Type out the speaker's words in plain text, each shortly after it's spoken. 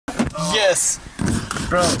Yes.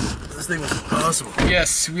 Bro, this thing was impossible.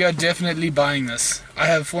 Yes, we are definitely buying this. I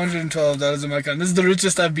have $412 in my account. This is the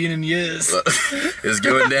richest I've been in years. It's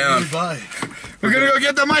going down. We're gonna go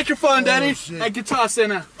get the microphone, Daddy. Shit. At Guitar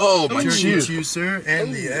Center. Oh, my Jerky chew. chew, sir,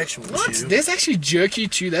 and the actual What? chew. There's actually jerky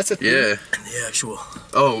chew. That's a thing. Yeah. And the actual.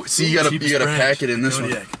 Oh, see, you gotta pack it in this one.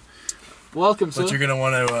 Kodiak. Welcome, sir. But you're gonna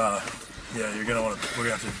want to, yeah, you're gonna want to. We're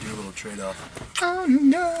gonna have to do a little trade-off. Oh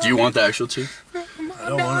no. Do you want the actual chew? I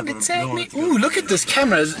don't want it. But I don't want it to go. Ooh, look at this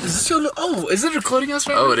camera. Is this your? Oh, is it recording us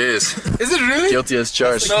right now? Oh, it is. Is it really? Guilty as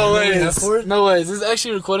charged. No way. enough for it? No way. Is this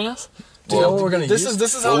actually recording us? Well, we're gonna This use.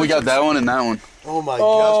 is how. Well, we got that one and that one. Oh my gosh,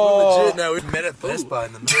 we're legit now. We met at Best Buy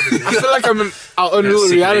in the middle of the I day. feel like I'm in our own Yeah, little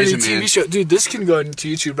secret reality Asian TV man. show. Dude, this can go into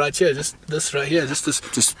YouTube right here. Just this right here. Just this.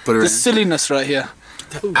 Just put it This silliness right here.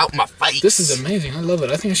 out my face. This is amazing. I love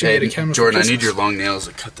it. I think I should get a Hey, camera. Jordan, for I need your Christmas. long nails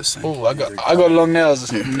to cut this thing. Oh, I got long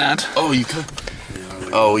nails. Nat. Oh, you could.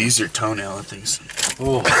 Oh, use your toenail and things.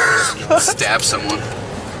 Oh, stab someone.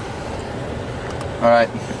 All right.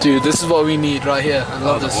 Dude, this is what we need right here. I Oh,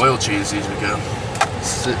 love the this. oil change needs to go.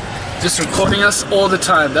 Just recording us all the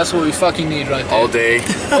time. That's what we fucking need right there. All day,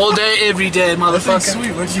 All day, every day, That's motherfucker.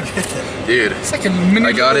 sweet. Where'd you get that? dude. It's like a mini.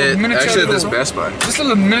 I got it miniature actually at this little- Best Buy. Just a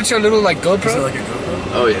little miniature, little like Is it GoPro. like a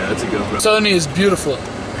GoPro? Oh yeah, that's a GoPro. Sony is beautiful.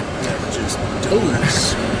 Yeah, just.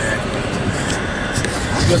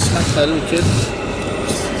 You got smacked by a little kid.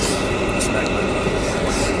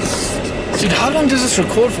 Dude, how long does this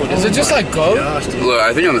record for? Does it just like go? Gosh, dude. Look,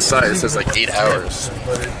 I think on the side it says like 8 hours.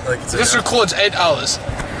 But it, like, it's This records 8 hours.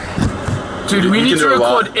 Dude, we You need can to do a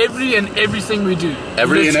lot. record every and everything we do.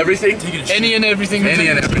 Every and everything? Any and everything we do. Any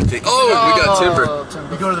and everything. Oh, we got timber.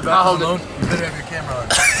 You go to the I'll bathroom hold alone, you better have your camera on.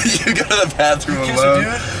 You go to the bathroom Kiss a alone.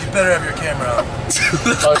 dude, you better have your camera on.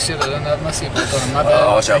 Oh shit, I don't have my seatbelt on. My bad.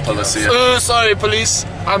 Oh, watch out, policia. Oh, sorry, police.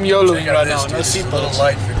 I'm YOLOing Check out right this, now. dude. No This is a little seatbelt.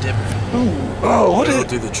 light for dipping. Oh, what It'll is it?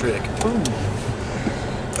 do the trick.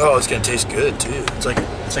 Oh, it's gonna taste good too. It's like a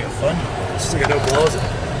fun. It's like a NoBalls.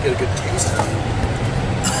 Get a good taste.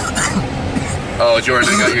 Oh, Jordan,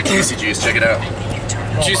 I got your juicy juice. Check it out.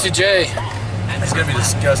 Juicy J. It's gonna be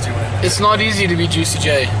disgusting when it. It's not easy to be Juicy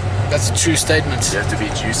J. That's a true statement. You have to be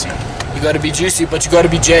juicy You gotta be juicy, but you gotta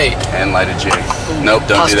be J. and light a J. Nope,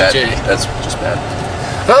 don't do Pasta that. J. That's just bad.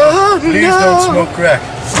 Oh, Please don't smoke crack.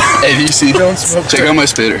 Hey, do you see? Don't smoke Check crack. out my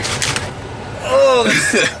spitter. Oh,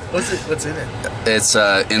 what's in it? It's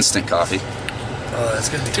instant coffee. Oh, that's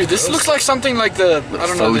gonna be. Dude, this gross. looks like something like the, I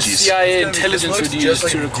don't know, the Fogies. CIA It's gonna be- this intelligence looks would use just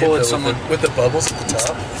like to a record dip, though, someone. with the bubbles at the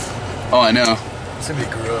top. Oh, I know. It's gonna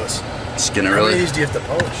be gross. It's gonna How many of really. these do you have to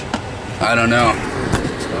polish? I don't know.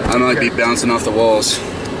 I might be bouncing off the walls.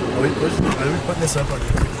 Are we putting this up on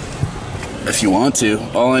YouTube? If you want to.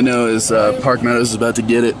 All I know is Park Meadows is about to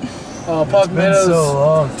get it. Oh, Park Meadows.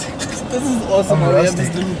 long. This is awesome. I'm We have this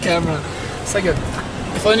rusty. little camera. It's like a.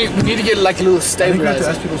 If only we need to get like a little I think we have to stabilizer.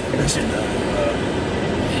 ask people's permission.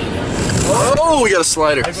 Oh, we got a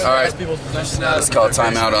slider. All All right, Ask people's permission. let's call a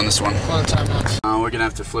timeout on this one. Come on, time out. We're gonna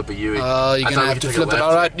have to flip a Yui. Oh, I you're thought gonna we have could to take a flip it. left.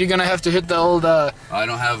 Alright, you're gonna have to hit the old. I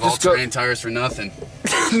don't have Just go- all-terrain tires for nothing.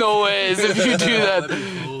 No ways if you do that.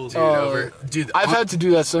 Dude, Oh, Dude, I've had to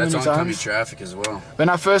do that so that's many oncoming times. traffic as well. When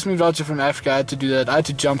I first moved out here from Africa, I had to do that. I had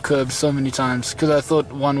to jump curbs so many times because I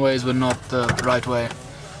thought one ways were not the right way.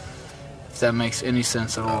 If that makes any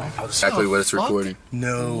sense at all. Exactly what it's fuck? recording.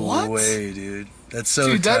 No What? way, dude. That's so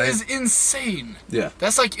Dude, tight. that is insane. Yeah.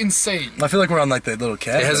 That's like insane. I feel like we're on like that little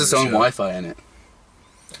cat. It has its own Wi-Fi in it.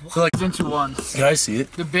 So like, Into one. can I see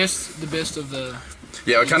it? The best of the.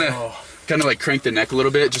 Yeah, we kind Oh. of like crank the neck a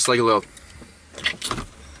little bit, just like a little.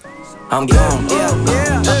 I'm gone.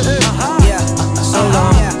 Yeah. So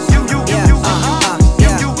long.